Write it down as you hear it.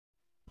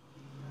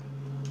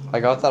I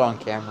got that on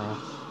camera.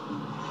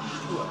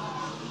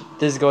 What?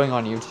 This is going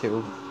on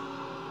YouTube.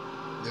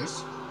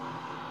 This?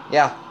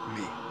 Yeah.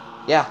 Me.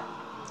 Yeah.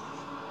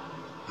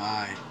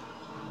 Hi.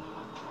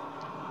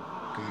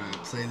 Gonna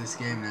play this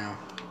game now.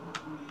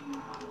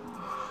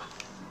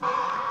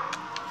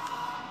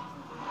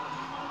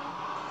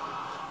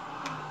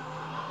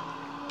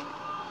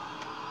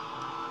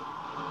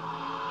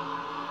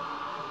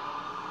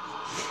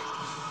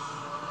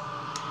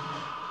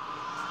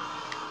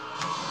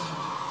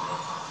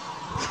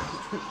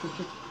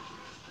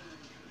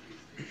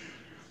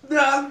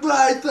 Not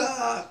my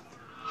thought.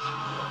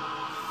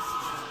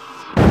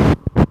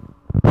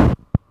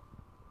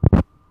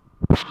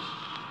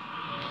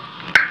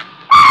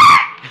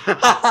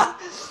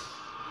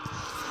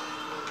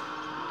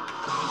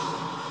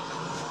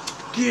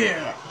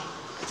 Yeah.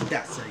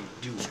 That's how you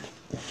do it.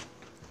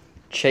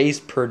 Chase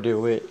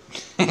Purdue it.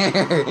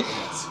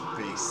 That's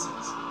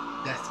basic.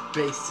 That's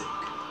basic.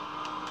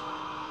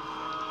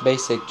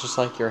 Basic, just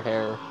like your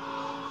hair.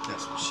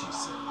 That's what she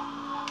said.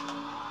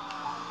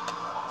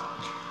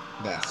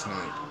 That's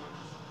night.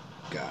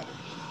 Got him.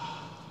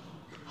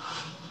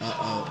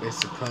 Uh-oh,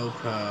 it's a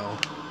po-po.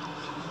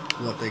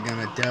 What they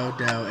gonna do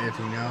if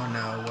you know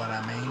what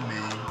I mean.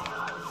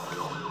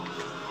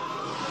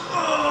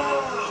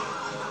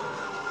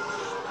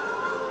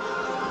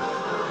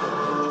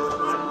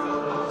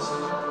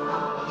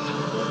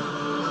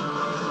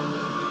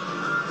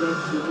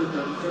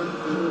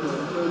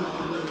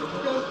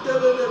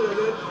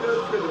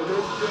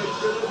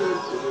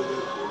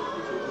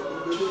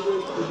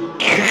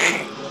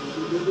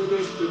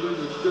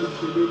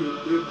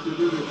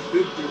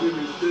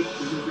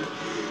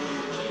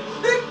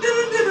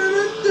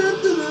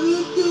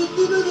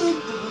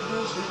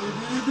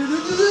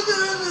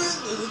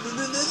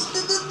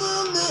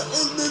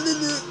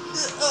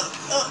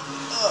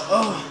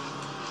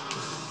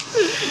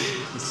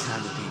 It's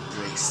time to be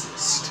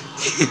racist.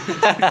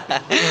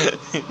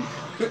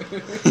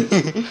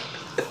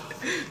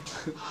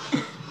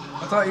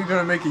 I thought you were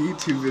gonna make a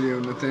YouTube video,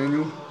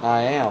 Nathaniel.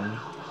 I am.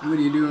 What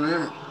are you doing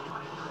that?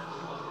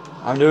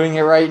 I'm doing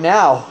it right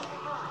now.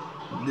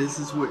 This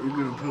is what you're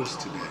gonna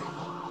post today.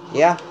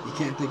 Yeah. You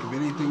can't think of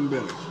anything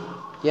better.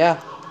 Yeah.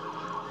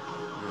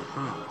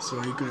 So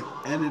you're gonna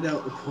edit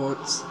out the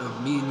parts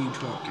of me and you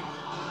talking.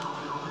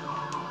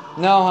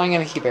 No, I'm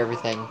gonna keep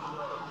everything.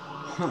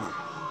 Huh.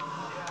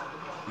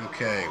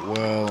 Okay,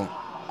 well,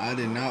 I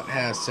did not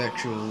have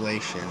sexual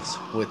relations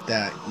with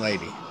that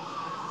lady.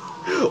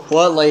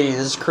 What lady?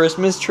 This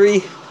Christmas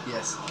tree?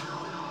 Yes.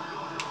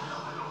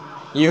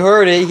 You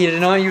heard it. He did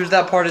not use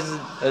that part as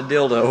a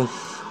dildo.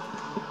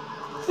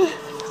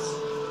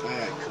 I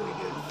actually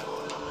did.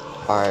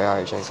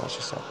 Alright, Chase, that's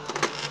just it.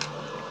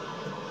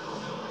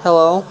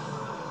 Hello?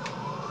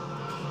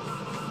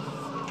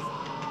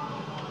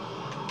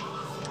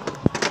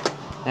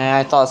 And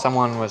I thought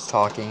someone was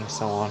talking.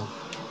 Someone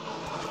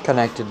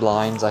connected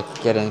lines. I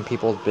could get in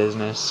people's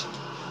business.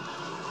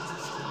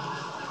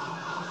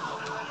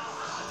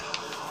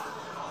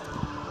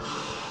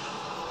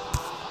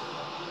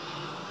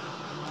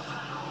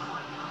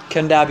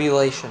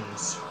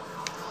 Condabulations.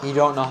 You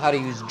don't know how to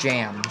use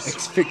jams.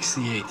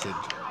 Asphyxiated.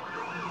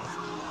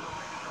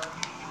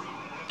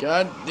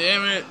 God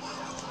damn it.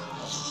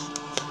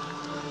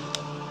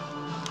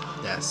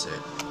 That's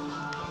it.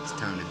 It's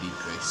time to be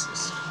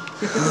racist.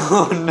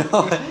 Oh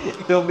no,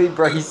 don't be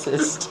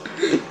racist.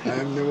 I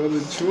have no other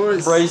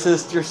choice.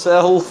 Racist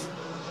yourself.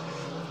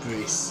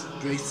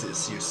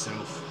 Racist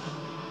yourself.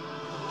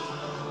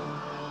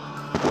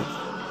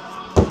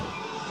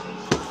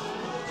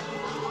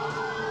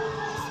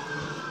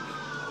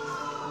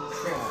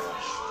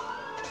 Trash.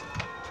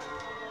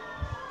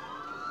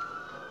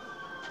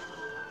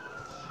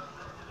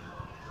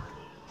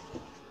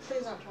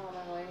 Please don't turn on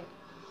my light.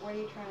 What are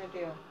you trying to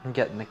do? I'm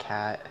getting the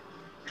cat.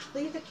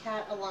 Leave the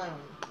cat alone.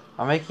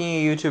 I'm making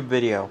a YouTube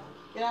video.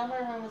 Get out of my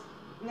room.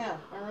 No,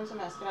 my room's a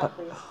mess. Get out,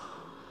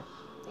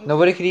 please.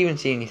 Nobody could even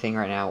see anything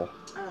right now.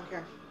 I don't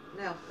care.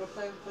 No, go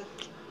play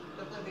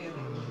video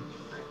games.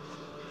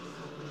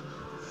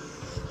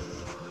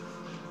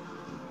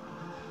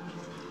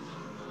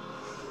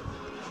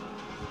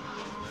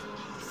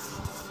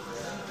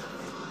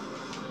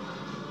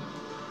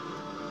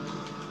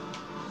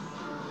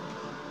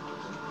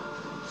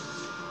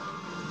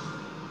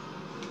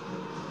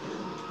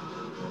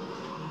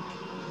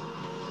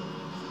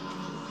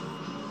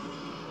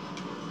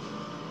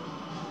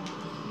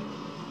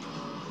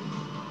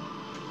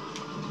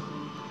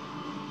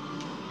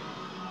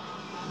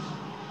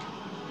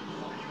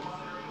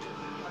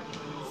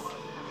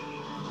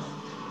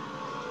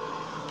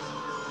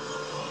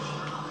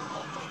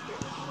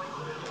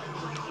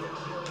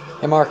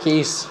 Hey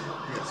Marquise,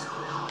 Yes.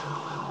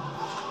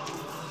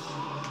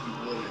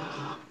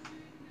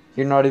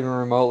 you're not even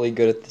remotely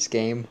good at this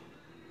game.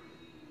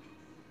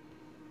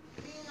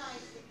 Be nice,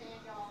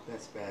 Nathaniel.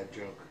 That's a bad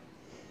joke.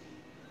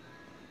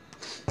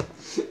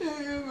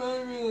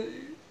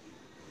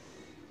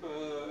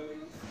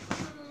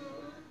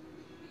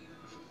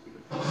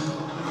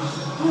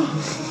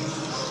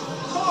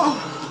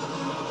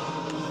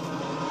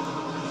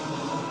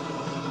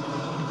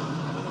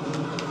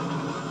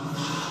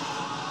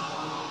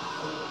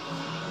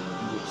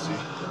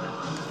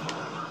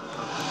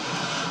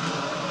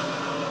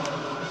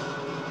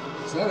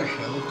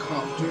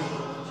 helicopter.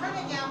 Turn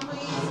it down,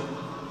 please.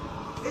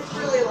 It's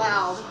really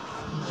loud.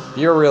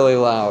 You're really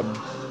loud.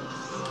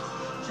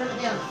 Turn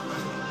it down.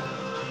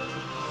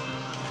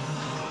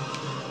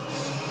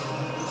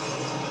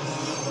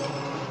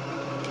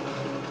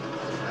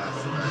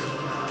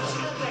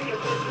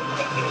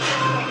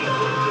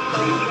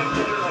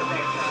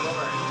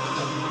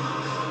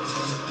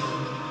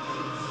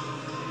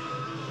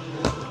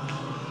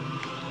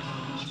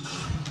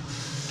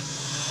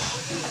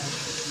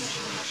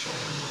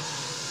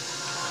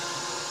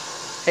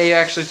 Hey, you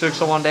actually took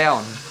someone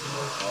down. Oh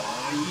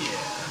yeah,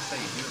 that's how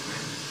you do it,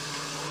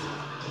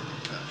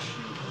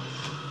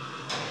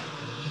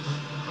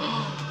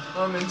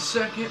 man. I'm in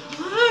second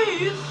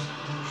place.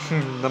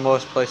 The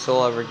most place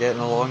you'll ever get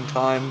in a long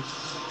time.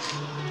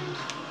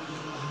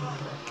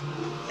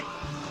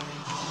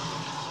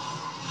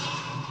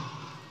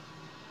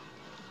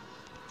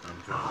 I'm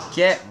good.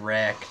 Get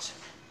wrecked.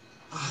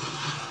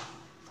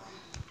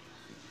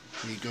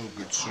 Here you go,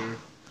 good sir.